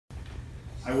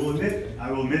I will admit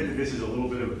that this is a little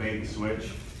bit of a bait and switch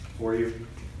for you.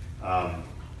 I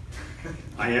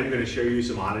am going to show you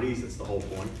some oddities, that's the whole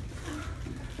point.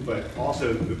 But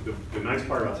also, the nice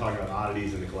part about talking about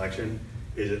oddities in the collection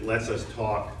is it lets us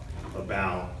talk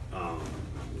about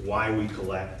why we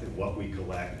collect and what we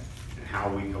collect and how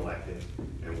we collect it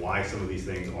and why some of these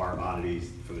things are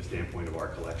oddities from the standpoint of our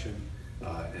collection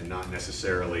and not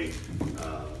necessarily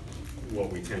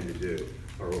what we tend to do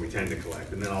or what we tend to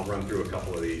collect. And then I'll run through a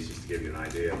couple of these just to give you an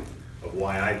idea of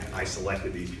why I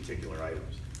selected these particular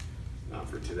items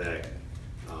for today.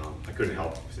 I couldn't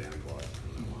help Santa Claus,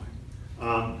 I don't know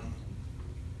why.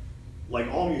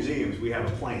 Like all museums, we have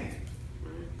a plan,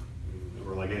 right?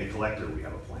 Or like any collector, we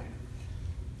have a plan.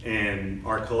 And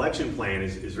our collection plan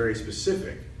is very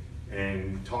specific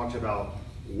and talks about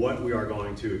what we are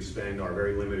going to expend our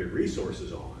very limited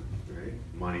resources on, right?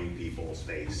 Money, people,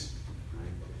 space,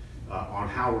 right? On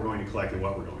how we're going to collect and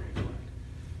what we're going to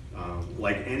collect.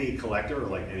 Like any collector or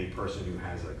like any person who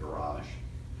has a garage,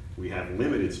 we have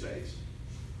limited space,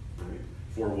 right,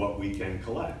 for what we can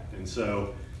collect. And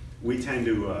so we tend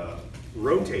to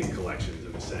rotate collections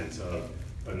in the sense of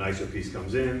a nicer piece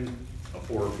comes in, a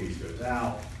poorer piece goes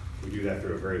out. We do that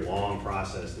through a very long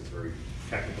process that's very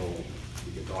technical.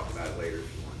 We can talk about it later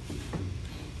if you want.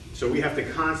 So we have to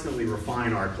constantly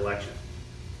refine our collection.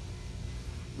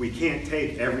 We can't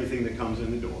take everything that comes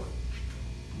in the door,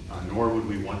 nor would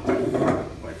we want to,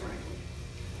 quite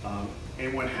frankly.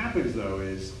 And what happens though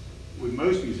is, with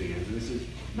most museums, and this is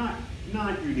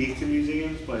not unique to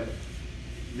museums, but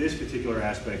this particular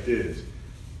aspect is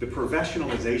the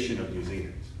professionalization of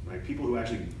museums, right? People who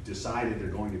actually decided they're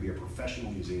going to be a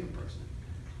professional museum person.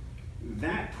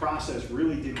 That process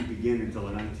really didn't begin until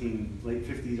the late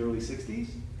 50s, early 60s.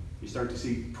 You start to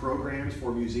see programs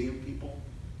for museum people,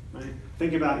 right?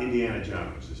 Think about Indiana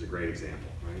Jones as a great example,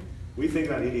 right? We think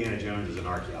about Indiana Jones as an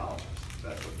archaeologist.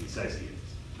 That's what he says he is.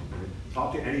 Right?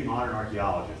 Talk to any modern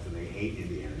archaeologist and they hate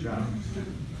Indiana Jones.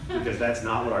 Because that's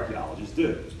not what archaeologists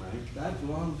do, right? That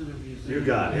belongs to the museum. You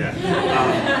got it,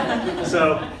 yeah.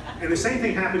 And the same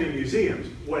thing happened in museums.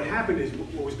 What happened is,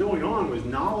 what was going on was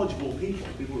knowledgeable people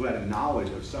who had a knowledge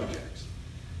of subjects,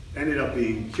 ended up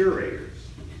being curators,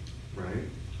 right?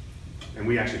 And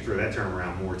we actually throw that term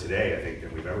around more today, I think,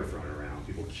 than we've ever thrown it around.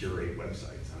 People curate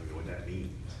websites. I don't know what that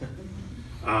means.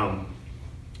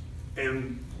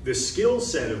 And the skill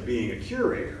set of being a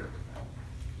curator,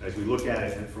 as we look at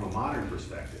it from a modern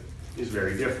perspective, is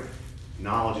very different.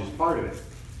 Knowledge is part of it.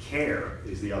 Care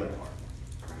is the other part.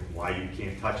 Right? Why you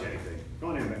can't touch anything. Go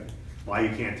on in, man. Why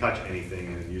you can't touch anything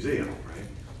in a museum,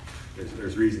 right?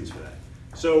 There's reasons for that.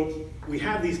 So we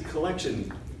have these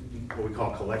collection, what we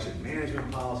call collection management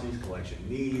policies, collection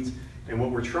needs, and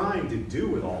what we're trying to do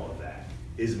with all of that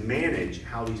is manage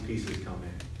how these pieces come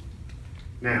in.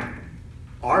 Now,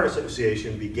 our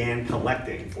association began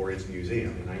collecting for its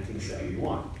museum in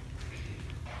 1971.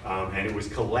 And it was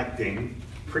collecting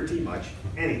pretty much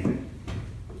anything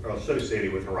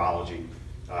associated with horology,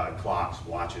 clocks,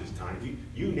 watches, time,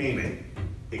 you name it,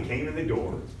 it came in the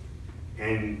door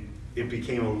and it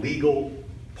became a legal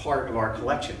part of our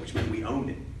collection, which meant we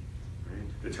owned it.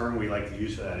 Right? The term we like to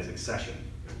use for that is accession.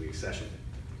 We accessioned it.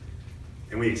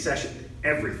 And we accessioned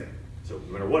everything. So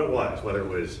no matter what it was, whether it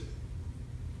was,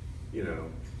 you know,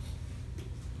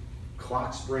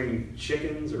 clock spring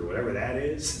chickens or whatever that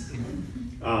is,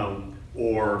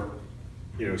 or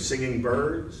you know, singing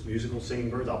birds, musical singing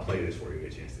birds. I'll play this for you,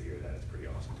 get a chance to hear that. It's pretty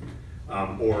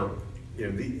awesome. Or you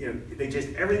know, they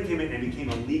just everything came in and became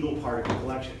a legal part of the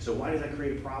collection. So why does that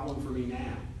create a problem for me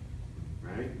now?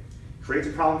 Right? Creates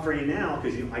a problem for you now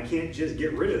because I can't just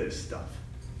get rid of this stuff.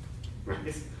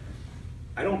 Right?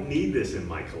 I don't need this in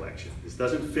my collection. This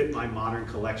doesn't fit my modern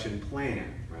collection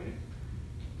plan. Right?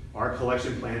 Our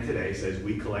collection plan today says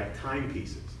we collect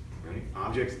timepieces, right?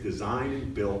 Objects designed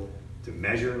and built to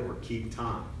measure or keep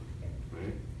time,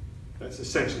 right? That's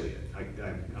essentially it.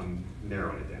 I'm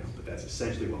narrowing it down, but that's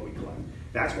essentially what we collect.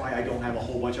 That's why I don't have a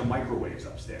whole bunch of microwaves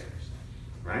upstairs,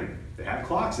 right? They have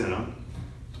clocks in them,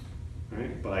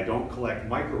 right? But I don't collect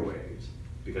microwaves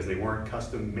because they weren't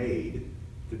custom made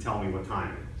to tell me what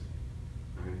time it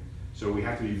is, right? So we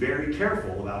have to be very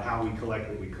careful about how we collect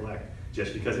what we collect.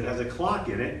 Just because it has a clock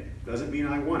in it doesn't mean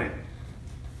I want it.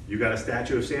 You got a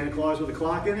statue of Santa Claus with a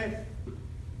clock in it?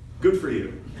 Good for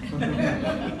you.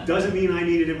 Doesn't mean I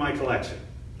need it in my collection,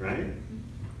 right?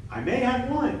 I may have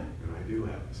one, and I do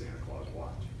have a Santa Claus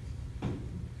watch.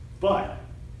 But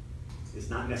it's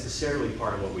not necessarily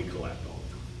part of what we collect all the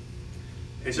time.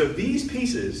 And so these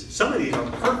pieces, some of these are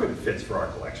perfect fits for our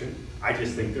collection. I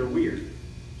just think they're weird,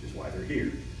 which is why they're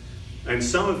here. And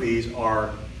some of these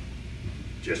are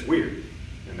just weird.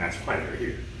 and that's why they're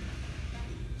here.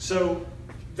 So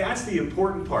that's the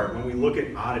important part when we look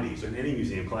at oddities in any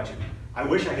museum collection. I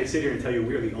wish I could sit here and tell you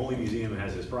we're the only museum that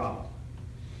has this problem.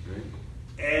 Right?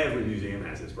 Every museum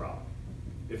has this problem.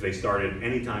 If they started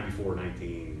any time before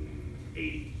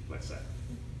 1980, let's say,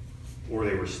 or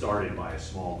they were started by a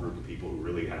small group of people who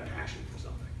really had a passion for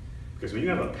something. Because when you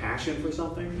have a passion for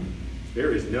something,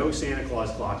 there is no Santa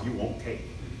Claus clock you won't take,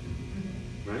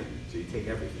 right? So you take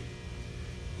everything.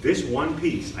 This one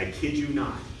piece, I kid you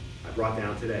not, I brought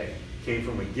down today, came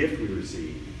from a gift we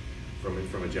received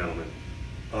from a gentleman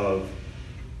of,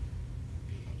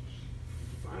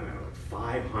 I don't know,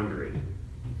 500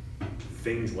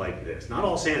 things like this. Not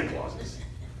all Santa Clauses,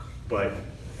 but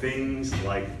things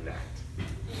like that,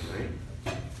 right?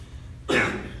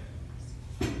 Now,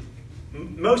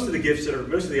 most of the objects that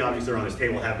are on this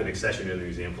table have been accessioned to the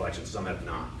museum collection. Some have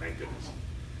not, thank goodness.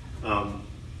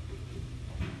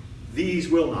 These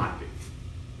will not be.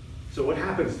 So what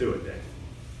happens to it then?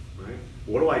 Right?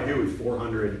 What do I do with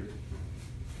 400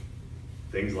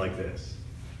 things like this?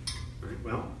 Right?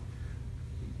 Well,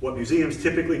 what museums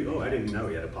typically, oh, I didn't know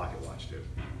he had a pocket watch too.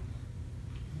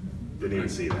 Didn't even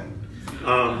see that.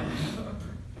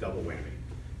 Double whammy.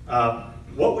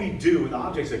 What we do with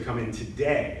objects that come in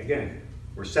today, again,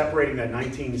 we're separating that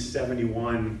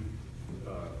 1971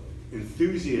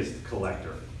 enthusiast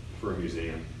collector for a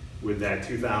museum with that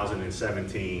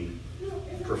 2017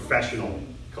 professional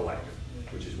collector,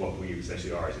 which is what we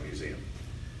essentially are as a museum.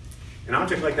 An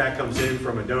object like that comes in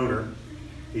from a donor.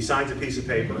 He signs a piece of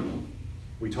paper.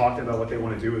 We talk to him about what they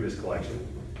want to do with his collection.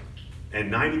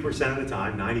 And 90% of the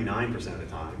time, 99% of the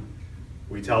time,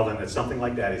 we tell them that something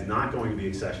like that is not going to be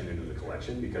accessioned into the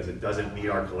collection because it doesn't meet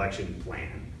our collection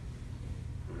plan.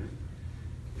 Right?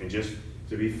 And just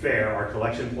to be fair, our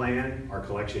collection plan, our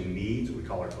collection needs, what we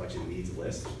call our collection needs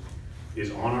list, is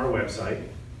on our website.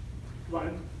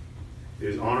 Right? It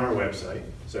is on our website,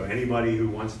 so anybody who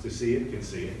wants to see it can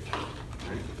see it.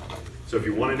 Right? So if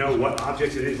you want to know what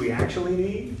objects it is we actually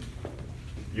need,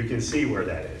 you can see where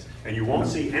that is. And you won't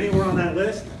see anywhere on that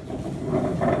list,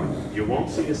 you won't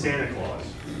see a Santa Claus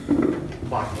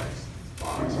box.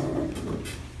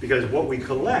 Because what we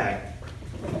collect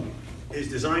is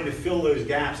designed to fill those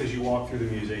gaps as you walk through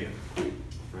the museum,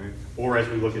 right? Or as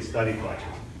we look at study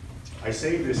collections. I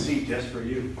saved this seat just for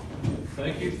you.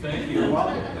 Thank you, thank you. You're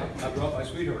welcome. I brought my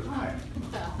sweetheart. Hi.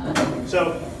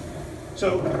 So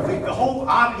the whole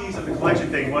oddities of the collection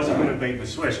thing wasn't going to bait the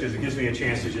switch because it gives me a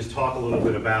chance to just talk a little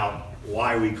bit about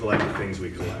why we collect the things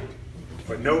we collect.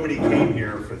 But nobody came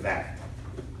here for that.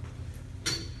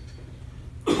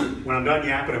 When I'm done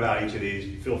yapping about each of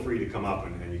these, feel free to come up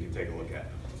and you can take a look at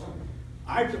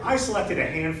them. I selected a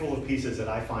handful of pieces that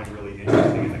I find really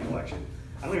interesting in the collection.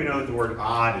 I don't even know that the word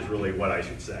odd is really what I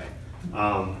should say.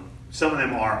 Some of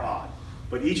them are odd,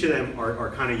 but each of them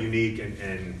are kind of unique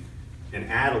and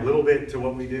add a little bit to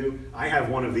what we do. I have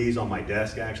one of these on my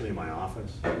desk, actually, in my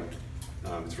office.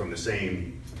 It's from the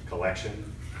same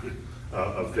collection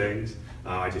of things.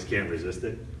 I just can't resist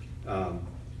it.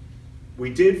 We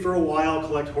did, for a while,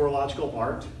 collect horological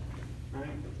art. Right?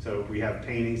 So we have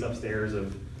paintings upstairs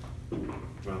of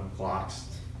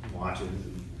clocks, watches,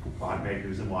 and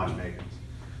clockmakers and watchmakers.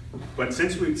 But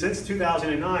since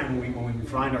 2009, when we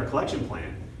refined our collection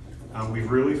plan, we've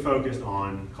really focused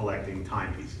on collecting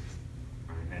timepieces,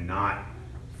 right? And not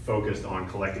focused on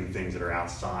collecting things that are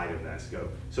outside of that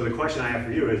scope. So the question I have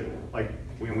for you is, like,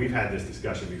 we've had this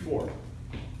discussion before,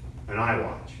 an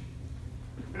iWatch,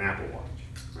 an Apple Watch,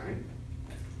 right?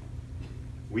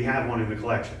 We have one in the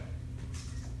collection.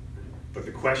 But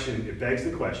the question, it begs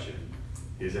the question,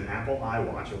 is an Apple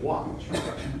iWatch a watch?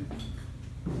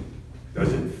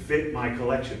 Does it fit my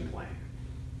collection plan?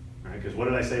 Right? Because what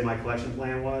did I say my collection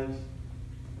plan was?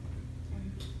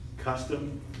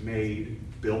 Custom made,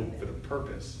 built for the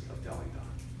purpose of telling time.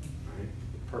 Right?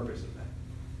 The purpose of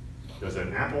that. Does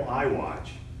an Apple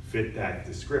iWatch fit that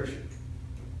description?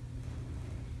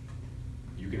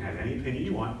 You can have any opinion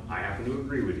you want. I happen to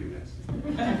agree with you, Miss.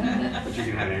 But you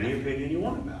can have any opinion you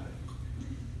want about it.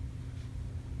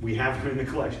 We have them in the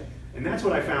collection. And that's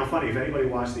what I found funny. If anybody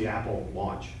watched the Apple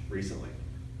launch recently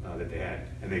that they had,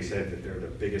 and they said that they're the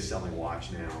biggest selling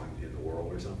watch now in the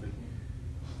world or something.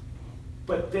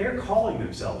 But they're calling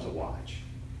themselves a watch.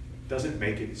 Doesn't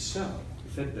make it so.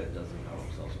 Fitbit doesn't call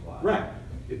themselves a watch. Right.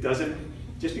 It doesn't,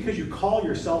 just because you call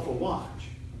yourself a watch,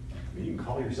 I mean, you can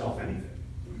call yourself anything.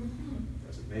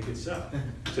 Doesn't make it so.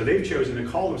 So they've chosen to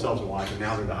call themselves a watch, and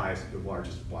now they're the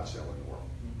largest watch seller in the world.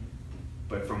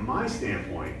 But from my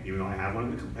standpoint, even though I have one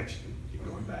in the collection, keep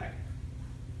going back,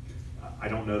 I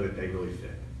don't know that they really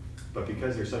fit. But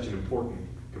because they're such an important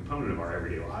component of our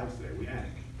everyday lives today, we add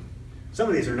it. Some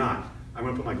of these are not. I'm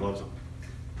going to put my gloves on.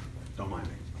 Don't mind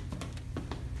me.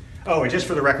 Oh, and just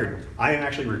for the record, I am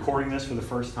actually recording this for the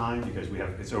first time because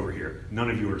it's over here. None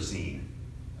of you are seen.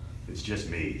 It's just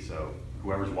me, so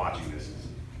whoever's watching this is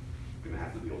going to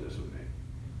have to deal just with me.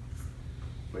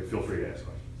 But feel free to ask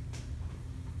questions.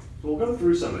 So we'll go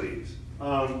through some of these.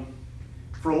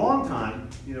 For a long time,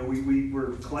 you know, we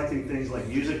were collecting things like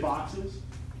music boxes,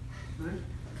 right?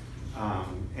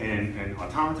 And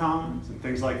automatons and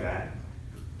things like that.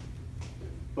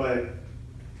 But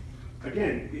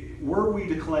again, were we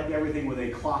to collect everything with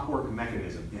a clockwork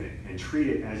mechanism in it and treat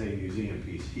it as a museum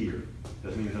piece here,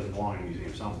 doesn't mean it doesn't belong in a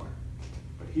museum somewhere.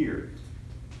 But here,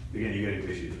 again, you get into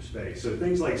issues of space. So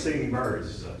things like singing birds,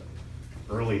 this is an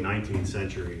early 19th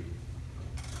century.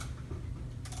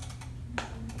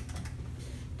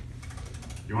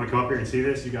 You want to come up here and see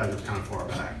this? You guys are kind of far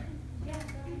back. Yeah,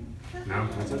 No,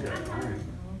 that's okay. All right.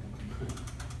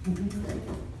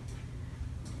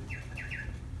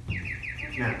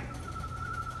 Now,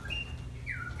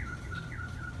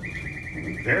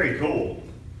 very cool,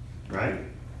 right?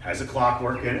 Has a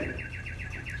clockwork in it.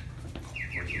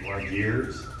 Works with our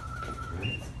gears.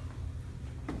 Right?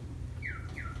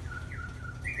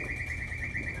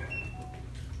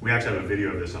 We actually have a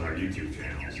video of this on our YouTube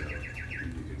channel, so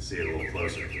you can see it a little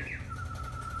closer.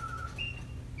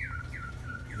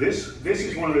 This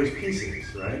is one of those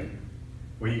pieces, right?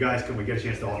 When you guys we get a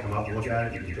chance to all come up and look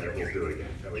at it, we'll do it again,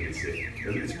 that way you can see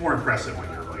it. It's more impressive when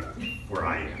you're like where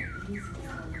I am.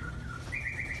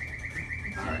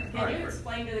 Can you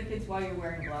explain to the kids why you're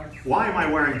wearing gloves? Why am I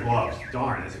wearing gloves?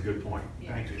 Darn, that's a good point.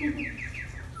 Yeah. Thank you.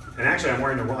 And actually, I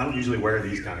don't usually wear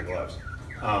these kind of gloves.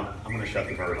 I'm going to shut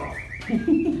the bird off.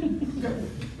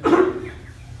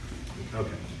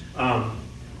 Okay.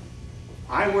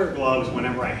 I wear gloves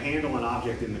whenever I handle an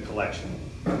object in the collection,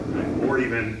 right? Or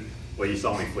even, well, you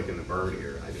saw me flicking the bird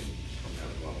here. I didn't have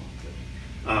a glove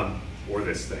on. Or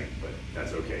this thing, but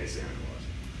that's okay, Santa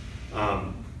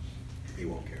Claus. He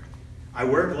won't care. I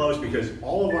wear gloves because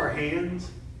all of our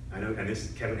hands, I know,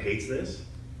 and Kevin hates this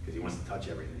because he wants to touch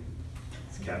everything.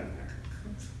 It's Kevin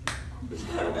there. This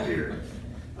guy over here.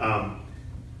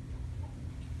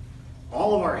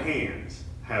 All of our hands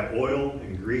have oil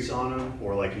and grease on them,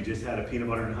 or like you just had a peanut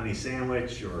butter and honey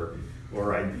sandwich, or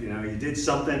you did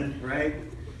something, right?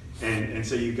 And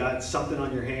so you got something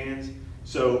on your hands.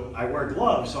 So I wear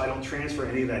gloves so I don't transfer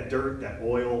any of that dirt, that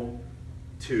oil,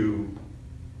 to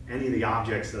any of the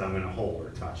objects that I'm going to hold or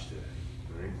touch today,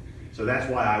 right? So that's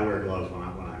why I wear gloves when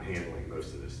I'm handling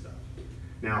most of this stuff.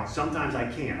 Now, sometimes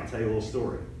I can't. I'll tell you a little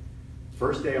story.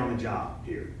 First day on the job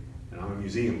here, and I'm a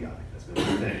museum guy. That's been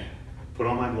my thing. Put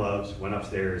on my gloves, went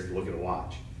upstairs to look at a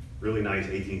watch. Really nice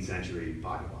 18th century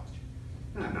pocket watch.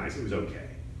 Not nice, it was okay.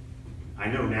 I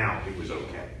know now it was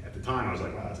okay. At the time I was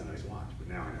like, wow, that's a nice watch. But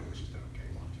now I know it was just an okay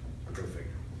watch. I'll go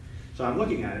figure. So I'm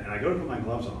looking at it and I go to put my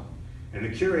gloves on. And the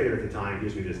curator at the time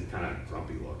gives me this kind of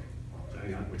grumpy look,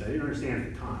 which I didn't understand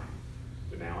at the time,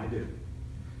 but now I do.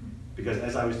 Because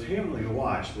as I was handling the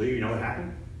watch, Lee, you know what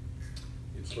happened?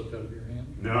 It slipped out of your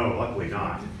hand? No, luckily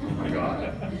not. Oh my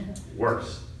God.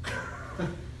 Worse.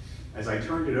 As I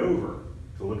turned it over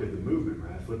to look at the movement,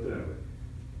 right, I flipped it over,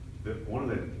 one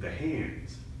of the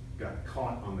hands got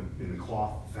caught in the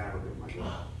cloth fabric of my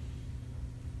glove,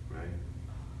 right?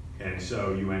 And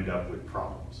so you end up with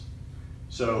problems.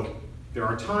 So there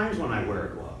are times when I wear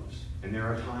gloves, and there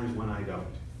are times when I don't,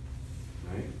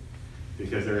 right?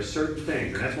 Because there are certain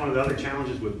things, and that's one of the other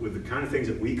challenges with the kind of things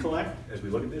that we collect as we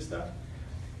look at this stuff,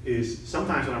 is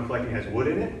sometimes when I'm collecting it has wood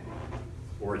in it,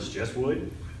 or it's just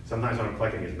wood. Sometimes when I'm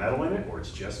collecting it has metal in it, or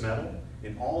it's just metal.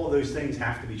 And all of those things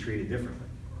have to be treated differently,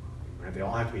 right? They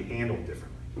all have to be handled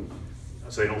differently.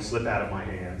 So they don't slip out of my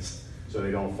hands, so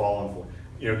they don't fall on the floor.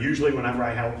 You know, usually whenever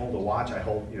I hold a watch, we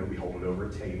hold it over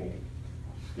a table,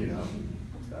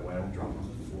 that way I don't drop on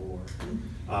the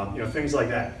floor. Things like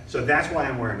that. So that's why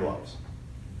I'm wearing gloves.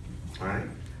 All right?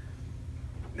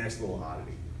 Next little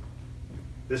oddity.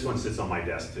 This one sits on my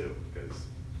desk too,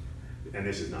 and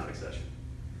this is not accession.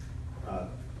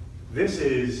 This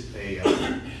is a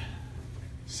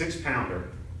 6-pounder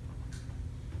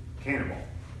cannonball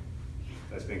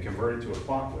that's been converted to a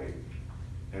clock weight.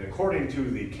 And according to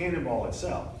the cannonball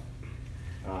itself,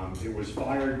 it was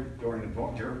fired during the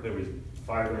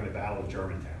Battle of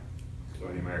Germantown,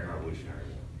 during the American Revolutionary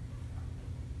War.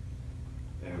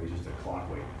 And it was just a clock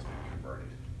weight that's been converted,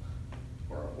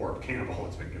 or a cannonball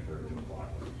that's been converted to a clock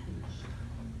weight.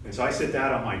 And so I sit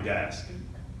that on my desk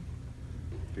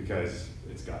because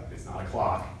it's not a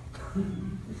clock.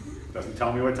 Doesn't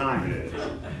tell me what time it is.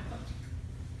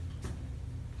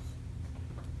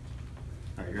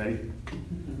 Are you ready?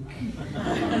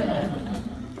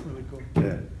 Really cool.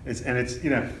 Yeah, it's, you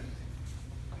know,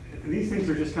 these things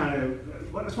are just kind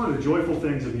of, that's one of the joyful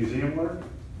things of museum work,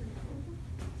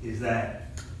 is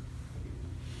that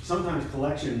sometimes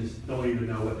collections don't even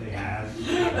know what they have.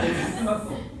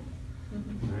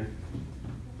 Right?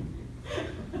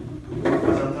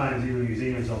 Sometimes even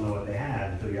museums don't know what they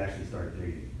have until you actually start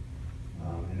digging.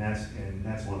 And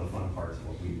that's one of the fun parts of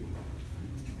what we do.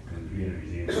 And being a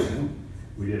museum,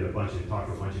 we did talked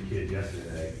to a bunch of kids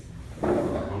yesterday for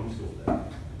our homeschool day.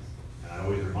 And I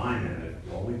always remind them that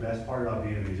the only best part about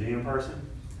being a museum person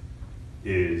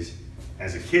is,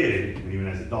 as a kid, and even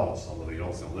as adults, although the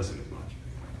adults don't listen as much,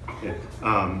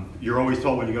 you're always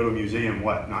told when you go to a museum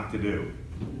what not to do.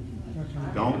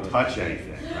 Don't touch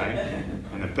anything, right?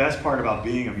 And the best part about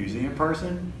being a museum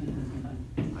person,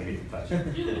 I get to touch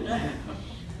it.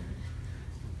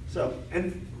 So,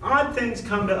 and odd things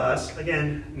come to us.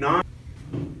 Again,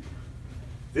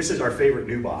 this is our favorite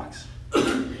new box.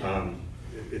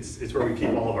 It's where we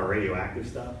keep all of our radioactive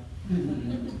stuff.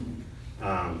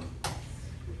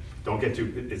 Don't get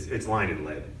too, it's lined in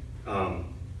lead.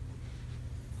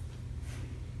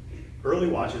 Early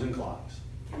watches and clocks,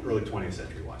 early 20th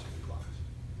century watches and clocks,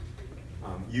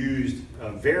 used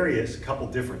couple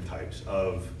different types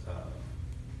of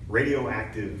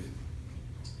radioactive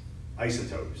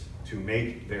isotopes to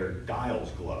make their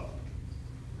dials glow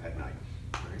at night.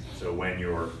 Right? So when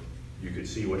you could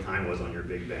see what time it was on your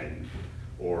Big Ben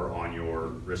or on your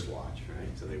wristwatch,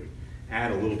 right? So they would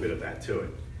add a little bit of that to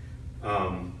it.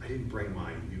 I didn't bring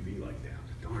my UV light down,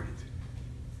 darn it.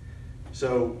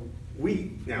 So let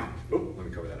me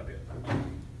cover that up yet. I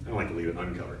don't like to leave it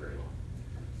uncovered very long.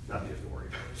 Nothing you have to worry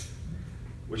about.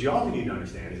 What you also need to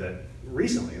understand is that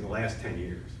recently, in the last 10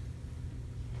 years,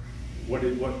 what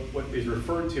is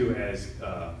referred to as,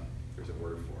 there's a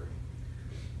word for it,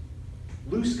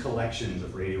 loose collections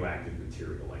of radioactive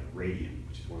material, like radium,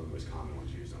 which is one of the most common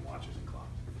ones used on watches and clocks,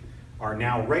 are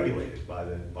now regulated by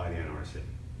the NRC.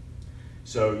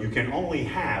 So you can only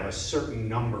have a certain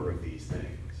number of these things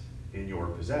in your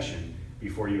possession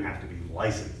before you have to be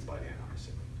licensed by the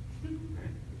NRC. Right?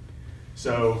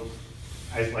 So,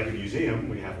 like a museum,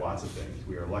 we have lots of things.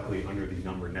 We are luckily under the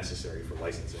number necessary for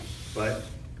licensing, but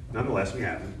nonetheless, we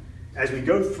have them. As we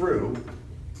go through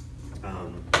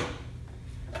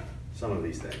some of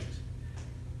these things,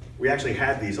 we actually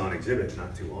had these on exhibit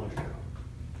not too long ago.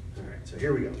 All right, so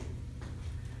here we go.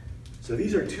 So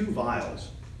these are 2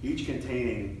 vials, each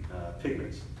containing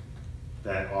pigments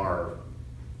that are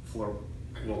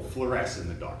fluoresce in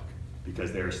the dark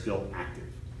because they're still active.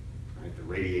 Right? The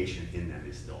radiation in them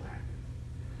is still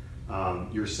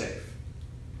active. You're safe.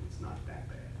 It's not that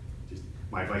bad. Just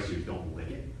my advice to you is don't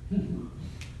lick it.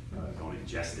 Don't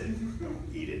ingest it. Don't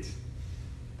eat it.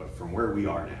 But from where we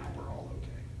are now, we're all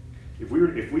okay. If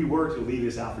we were to leave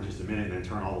this out for just a minute and then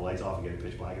turn all the lights off and get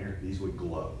pitch black in here, these would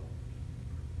glow,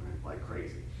 right? Like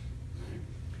crazy.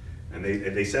 Right? And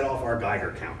they set off our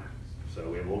Geiger counter. So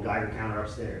we have a little Geiger counter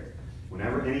upstairs.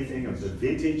 Whenever anything of the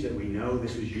vintage that we know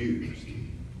this was used,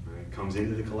 right, comes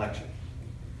into the collection,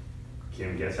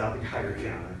 Kim gets out the Geiger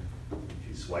counter,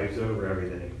 she swipes over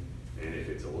everything, and if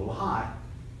it's a little hot,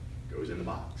 it goes in the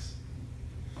box.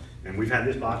 And we've had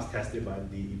this box tested by the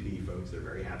DEP folks. They're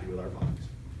very happy with our box.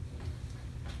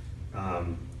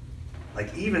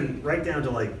 Like even right down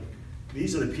to like,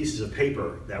 these are the pieces of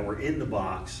paper that were in the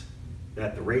box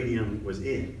that the radium was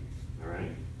in, all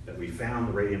right? That we found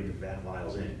the radium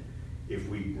vials in. If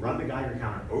we run the Geiger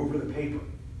counter over the paper,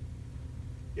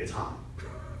 it's hot,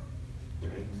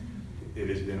 right? It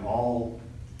has been all,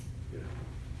 you know,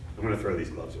 I'm gonna throw these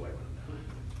gloves away when I'm done.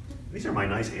 These are my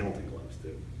nice Hamilton gloves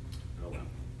too. Oh well.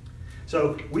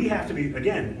 So we have to be,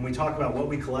 again, when we talk about what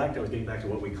we collect, I was getting back to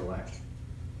what we collect.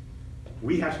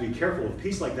 We have to be careful if a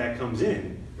piece like that comes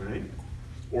in, right?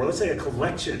 Or let's say a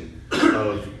collection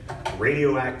of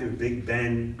radioactive Big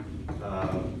Ben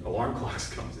alarm clocks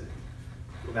comes in.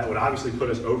 That would obviously put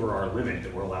us over our limit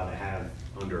that we're allowed to have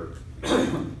under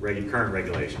current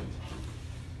regulations.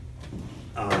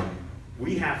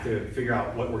 We have to figure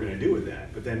out what we're going to do with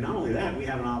that. But then not only that, we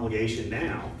have an obligation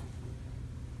now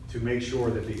to make sure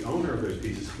that the owner of those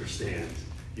pieces understands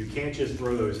you can't just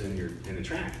throw those in the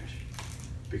trash.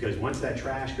 Because once that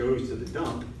trash goes to the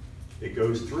dump, it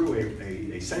goes through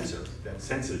a sensor that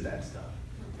senses that stuff.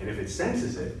 And if it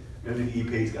senses it, then the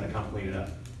DEP's got to come clean it up.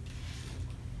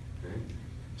 Okay?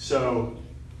 So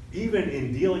even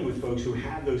in dealing with folks who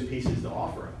have those pieces to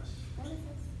offer us,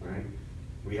 right,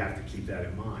 we have to keep that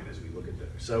in mind as we look at those.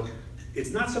 So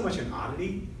it's not so much an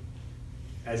oddity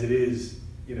as it is,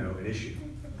 you know, an issue.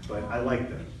 But I like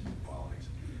the qualities.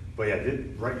 But yeah,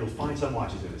 right, you'll find some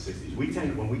watches in the 60s. We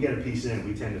tend, when we get a piece in,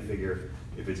 we tend to figure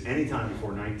if it's any time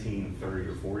before 1930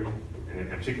 or 40, and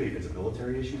particularly if it's a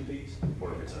military issued piece,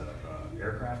 or if it's a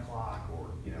aircraft clock, or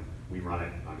we run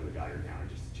it under the Geiger counter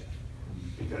just to check,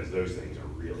 because those things are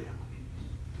really hot.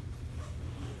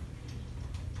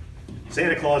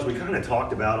 Santa Claus we kind of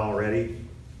talked about already.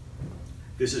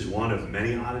 This is one of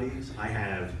many oddities. I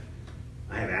have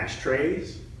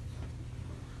ashtrays.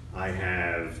 I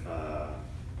have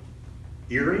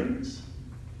earrings.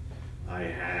 I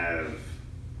have,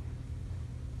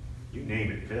 you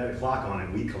name it. If it had a clock on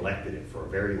it, we collected it for a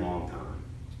very long time.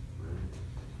 Right?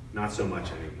 Not so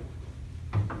much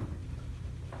anymore.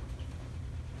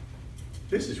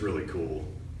 This is really cool.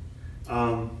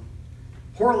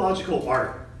 Horological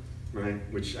art, right?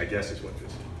 Which I guess is what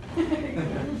this is.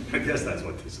 I guess that's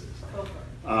what this is.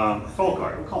 Folk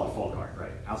art. We'll call it folk art,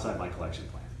 right? Outside my collection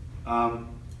plan.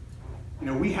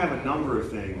 We have a number of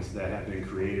things that have been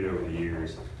created over the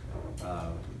years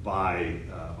by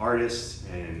artists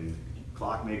and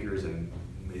clockmakers and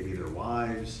maybe their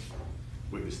wives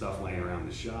with the stuff laying around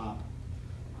the shop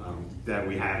that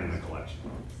we have in the collection.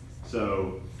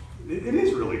 So it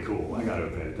is really cool. I gotta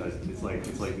admit, it does. It's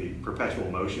like the perpetual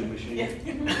motion machine.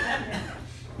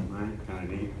 Right? Kind of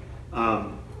neat.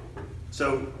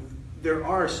 So there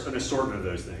are an assortment of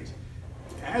those things.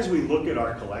 As we look at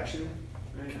our collection,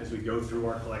 right, as we go through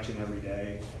our collection every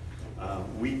day,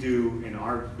 we do in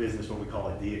our business what we call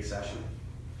a deaccession.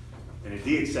 And a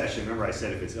deaccession, remember I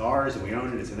said if it's ours and we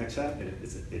own it, it's an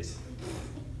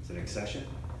accession.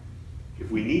 If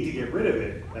we need to get rid of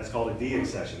it, that's called a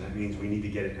deaccession. That means we need to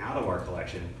get it out of our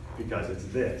collection because it's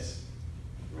this,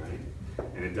 right?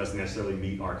 And it doesn't necessarily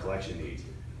meet our collection needs.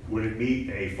 Would it meet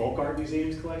a folk art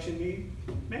museum's collection need?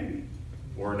 Maybe.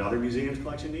 Or another museum's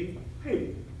collection need?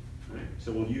 Maybe. Right?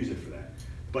 So we'll use it for that.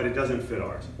 But it doesn't fit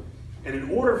ours. And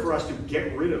in order for us to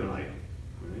get rid of an item,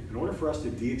 right? In order for us to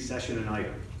deaccession an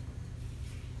item,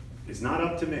 it's not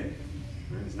up to me.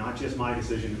 Right? It's not just my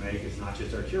decision to make. It's not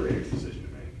just our curator's decision to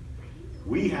make.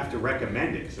 We have to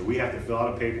recommend it. So we have to fill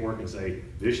out a paperwork and say,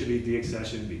 this should be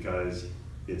deaccessioned because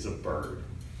it's a bird,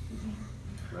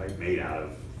 right? Made out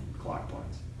of clock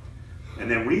parts. And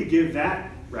then we give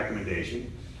that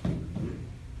recommendation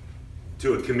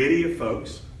to a committee of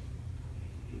folks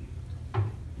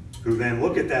who then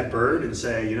look at that bird and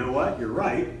say, you know what, you're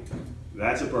right,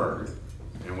 that's a bird,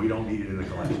 and we don't need it in the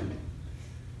collection.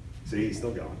 See, he's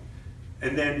still going.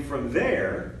 And then from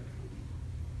there,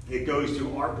 it goes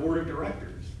to our board of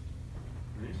directors.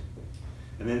 Right?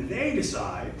 And then they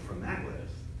decide from that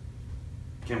list,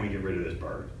 can we get rid of this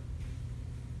bird?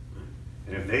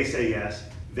 And if they say yes,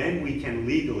 then we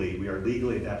are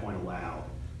legally at that point allowed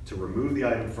to remove the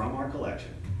item from our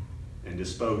collection and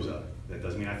dispose of it. That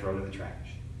doesn't mean I throw it in the trash.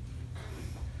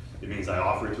 It means I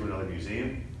offer it to another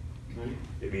museum. Right?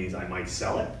 It means I might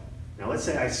sell it. Now let's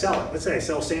say I sell it. Let's say I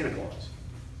sell Santa Claus.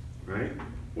 Right?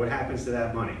 What happens to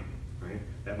that money? Right?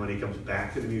 That money comes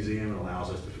back to the museum and allows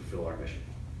us to fulfill our mission.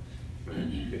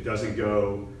 Right? It doesn't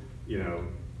go,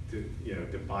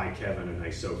 to buy Kevin a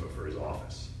nice sofa for his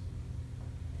office.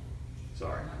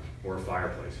 Sorry, or a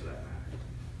fireplace for that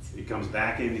matter. It comes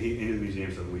back into the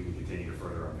museum so that we can continue to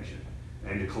further our mission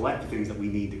and to collect the things that we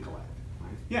need to collect.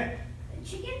 Right? Yeah.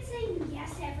 Chicken saying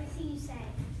yes to everything you say.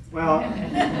 Well,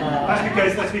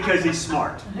 that's because he's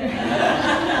smart.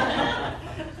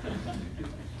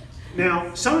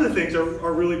 Now, some of the things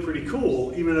are really pretty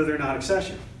cool, even though they're not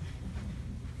accession.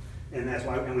 And that's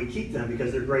why, and we keep them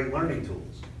because they're great learning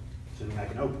tools. So I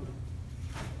can open them.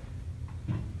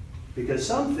 Because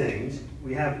some things,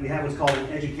 we have what's called an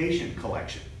education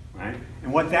collection, right?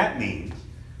 And what that means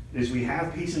is we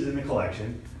have pieces in the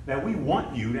collection that we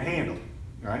want you to handle,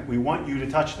 right? We want you to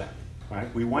touch them,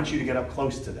 right? We want you to get up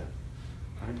close to them.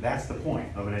 Right? That's the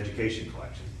point of an education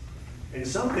collection. And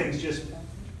some things just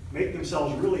make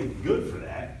themselves really good for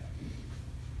that.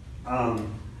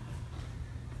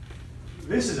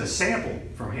 This is a sample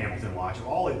from Hamilton Watch of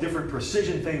all the different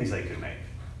precision things they could make,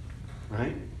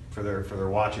 right? For their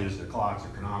watches, their clocks,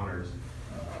 their chronometers.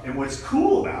 And what's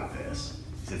cool about this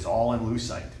is it's all in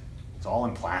lucite. It's all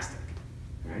in plastic,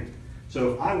 right?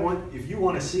 So if you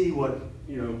want to see what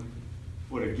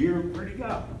a gear, where'd he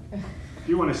go? If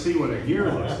you want to see what a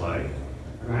gear looks like,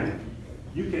 right?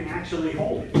 You can actually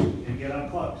hold it and get up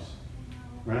close,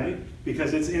 right?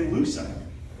 Because it's in lucite.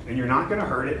 And you're not going to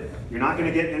hurt it. You're not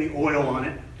going to get any oil on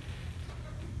it.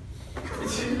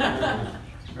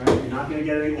 Right? You're not going to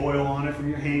get any oil on it from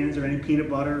your hands or any peanut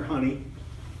butter or honey.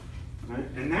 Right?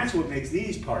 And that's what makes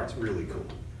these parts really cool.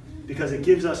 Because it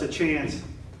gives us a chance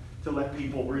to let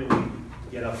people really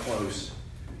get up close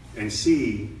and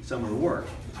see some of the work.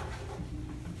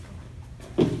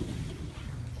 I'll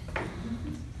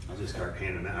just just start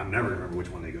handing them out. I never remember which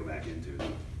one they go back into.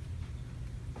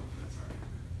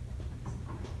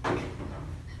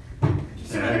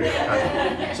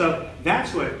 Yeah, so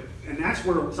that's what, and that's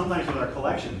where sometimes with our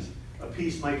collections, a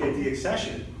piece might get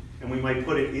deaccessioned, and we might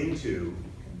put it into,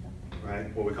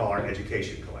 right, what we call our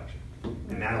education collection.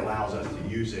 And that allows us to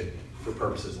use it for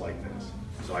purposes like this.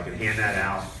 So I can hand that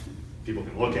out, people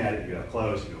can look at it, you get up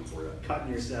close, you don't have to worry about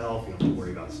cutting yourself, you don't have to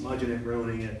worry about smudging it,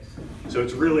 ruining it. So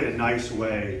it's really a nice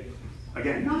way,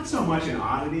 again, not so much an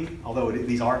oddity, although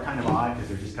these are kind of odd because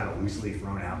they're just kind of loosely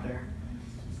thrown out there,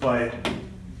 but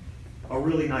a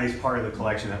really nice part of the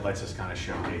collection that lets us kind of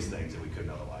showcase things that we couldn't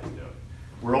otherwise do.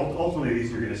 We're ultimately,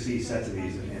 these, you're going to see sets of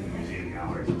these in the museum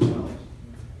galleries themselves.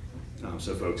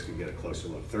 So folks can get a closer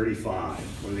look. 35,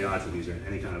 what are the odds of these are in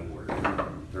any kind of order?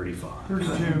 35.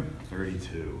 32.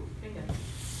 32.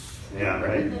 Yeah,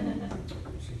 right?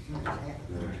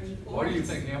 Why do you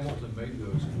think Hamilton made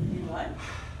those? What?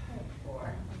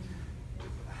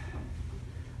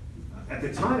 At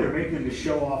the time, they were making them to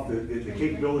show off the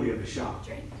capability of the shop,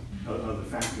 of the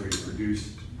factory to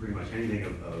produce pretty much anything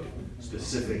of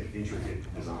specific, intricate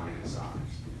design and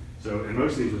size. So, and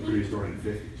most of these were produced during the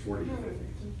 50s, 40s and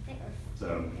 50s.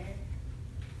 So,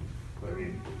 but I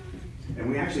mean, and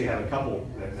we actually have a couple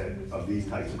of these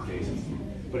types of cases.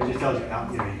 But it just tells you how,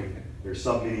 you know, they're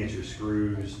sub-miniature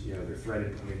screws, you know, they're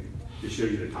threaded. I mean, it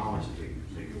shows you the tolerances they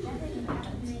can do.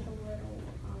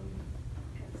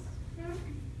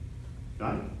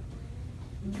 Done?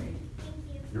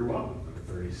 You're welcome. Number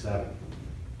 37.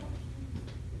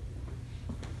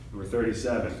 Number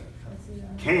 37.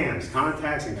 Cams,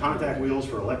 contacts, and contact wheels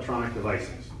for electronic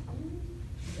devices.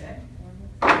 Okay.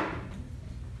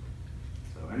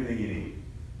 So anything you need.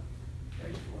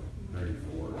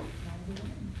 34.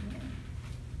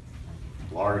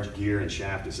 Large gear and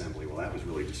shaft assembly. Well, that was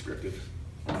really descriptive.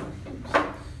 Am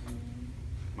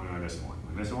I missing one? Am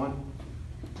I missing one?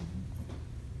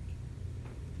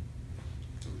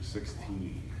 Number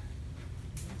 16.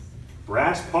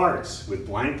 Brass parts with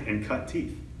blank and cut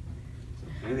teeth. So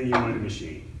anything you want in a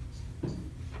machine.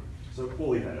 So we'll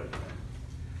leave that open.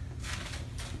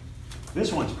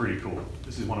 This one's pretty cool.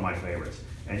 This is one of my favorites.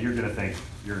 And you're going to think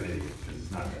you're an idiot because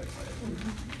it's not that exciting.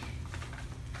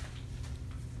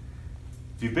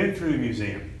 If you've been through the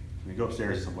museum, you go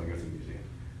upstairs at some point, go through the museum,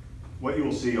 what you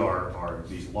will see are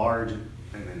these large, and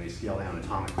then they scale down,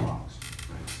 atomic clocks,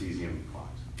 right? Cesium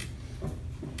clocks.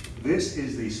 This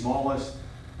is the smallest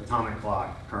atomic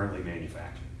clock currently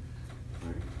manufactured,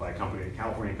 right, by a company, a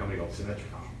California company called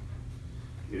Symmetricom.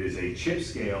 It is a chip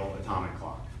scale atomic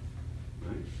clock.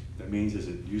 Right? That means is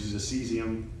it uses a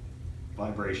cesium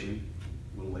vibration,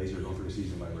 a little laser going through a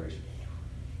cesium vibration,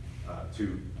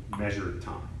 to measure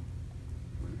time.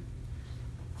 Right?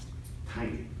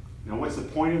 Tiny. Now what's the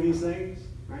point of these things?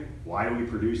 Right? Why do we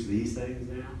produce these things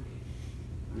now?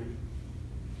 Right?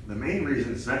 The main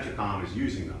reason Symmetricom is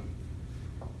using them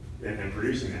and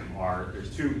producing them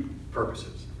there's two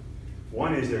purposes.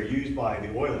 One is they're used by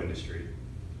the oil industry.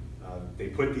 They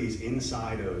put these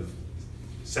inside of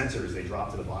sensors they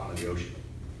drop to the bottom of the ocean,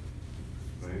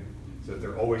 right? So that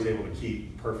they're always able to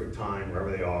keep perfect time wherever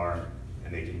they are,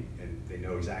 and they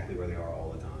know exactly where they are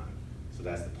all the time. So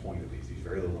that's the point of these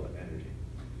very little energy.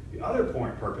 The other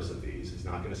purpose of these is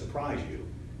not going to surprise you.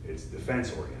 It's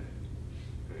defense oriented.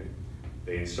 Okay?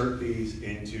 They insert these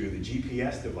into the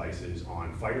GPS devices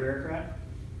on fighter aircraft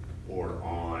or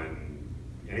on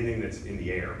anything that's in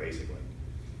the air, basically.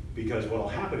 Because what will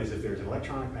happen is if there's an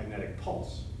electronic magnetic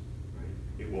pulse,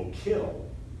 right, it will kill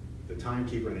the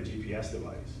timekeeper in the GPS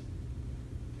device.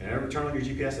 And every turn on your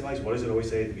GPS device, what does it always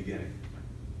say at the beginning?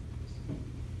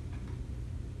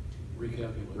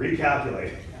 Recalculate.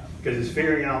 Recalculate. Because it's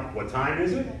figuring out what time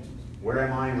is it, where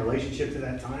am I in relationship to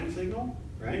that time signal,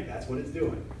 right? That's what it's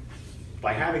doing.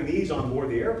 By having these on board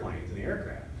the airplanes and the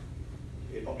aircraft,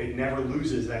 it never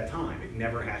loses that time. It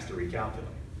never has to recalculate.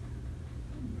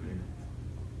 Right?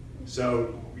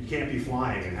 So you can't be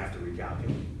flying and have to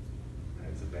recalculate.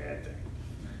 That's a bad thing.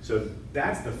 So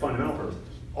that's the fundamental purpose.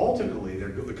 Ultimately,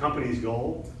 the company's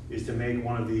goal is to make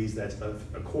one of these that's a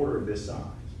quarter of this size.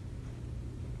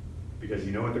 Because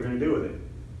you know what they're going to do with it.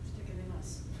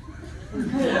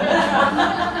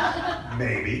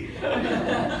 Maybe. You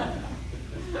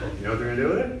know what they're going to do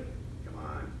with it? Come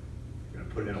on. They're going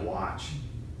to put it in a watch.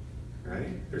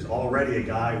 Right? There's already a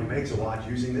guy who makes a watch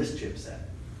using this chipset.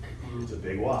 It's a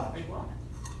big watch.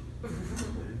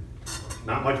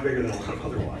 Not much bigger than a lot of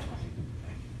other watches.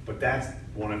 But that's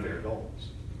one of their goals.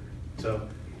 So,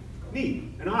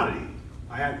 neat, an oddity.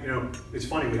 I have, it's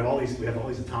funny. We have all these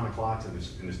atomic clocks in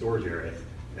the storage area,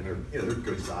 and they're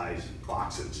good sized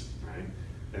boxes, right?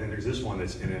 And then there's this one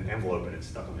that's in an envelope and it's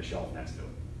stuck on the shelf next to it,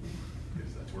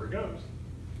 because that's where it goes.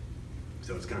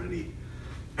 So it's kind of neat.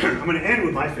 I'm going to end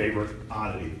with my favorite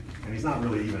oddity, and he's not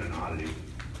really even an oddity.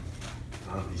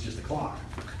 He's just a clock.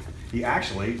 He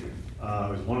actually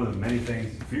was one of the many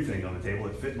things, a few things on the table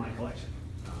that fit my collection.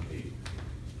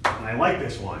 And I like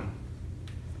this one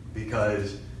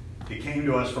because it came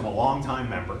to us from a longtime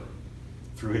member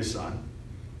through his son,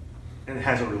 and it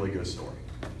has a really good story.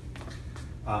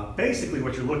 Basically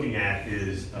what you're looking at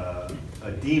is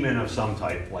a demon of some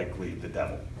type, likely the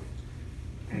devil.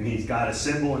 And he's got a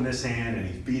cymbal in this hand and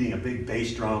he's beating a big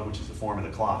bass drum, which is the form of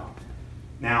the clock.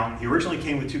 Now, he originally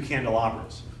came with 2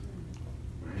 candelabras,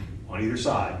 right, on either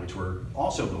side, which were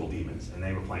also little demons, and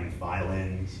they were playing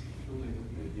violins,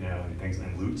 you know, and things,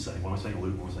 and lutes. One was playing a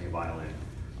lute, one was playing a violin.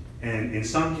 And in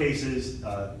some cases,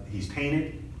 he's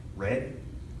painted red,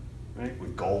 right,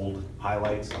 with gold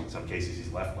highlights. In some cases,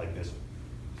 he's left like this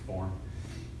form.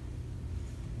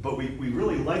 But we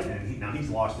really like him. Now he's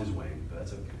lost his wing, but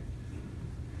that's okay.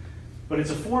 But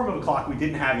it's a form of a clock we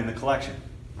didn't have in the collection,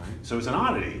 right? So it's an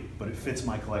oddity, but it fits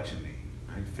my collection need,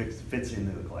 right? Fits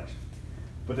into the collection.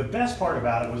 But the best part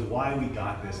about it was why we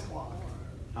got this clock.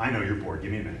 I know you're bored,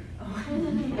 give me a minute.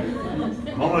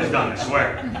 I'm almost done, I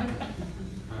swear.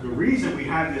 The reason we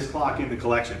have this clock in the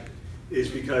collection is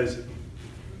because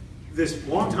this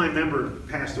longtime member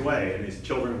passed away and his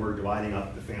children were dividing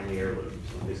up the family heirlooms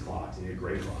on his clocks, and he had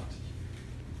great clocks.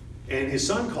 And his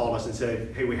son called us and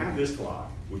said, hey, we have this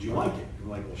clock, would you like it? And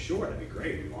we're like, well, sure, that'd be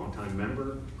great. Longtime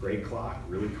member, great clock,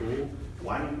 really cool.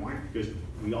 Why? Because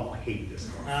we all hate this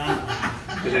clock.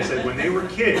 Because they said when they were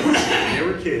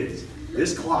kids,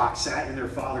 this clock sat in their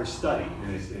father's study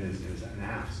in the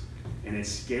house, and it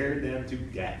scared them to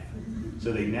death.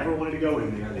 So they never wanted to go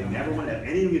in there. They never wanted to have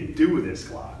anything to do with this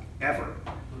clock, ever.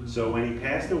 So when he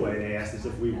passed away, they asked us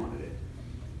if we wanted it.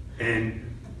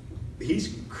 And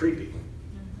he's creepy.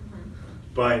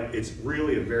 But it's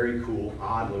really a very cool,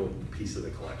 odd little piece of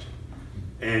the collection.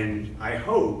 And I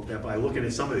hope that by looking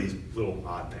at some of these little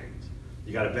odd things,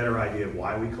 you got a better idea of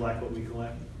why we collect what we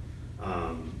collect,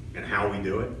 and how we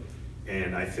do it.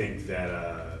 And I think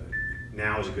that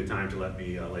now is a good time to let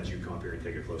you come up here and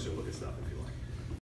take a closer look at stuff if you like.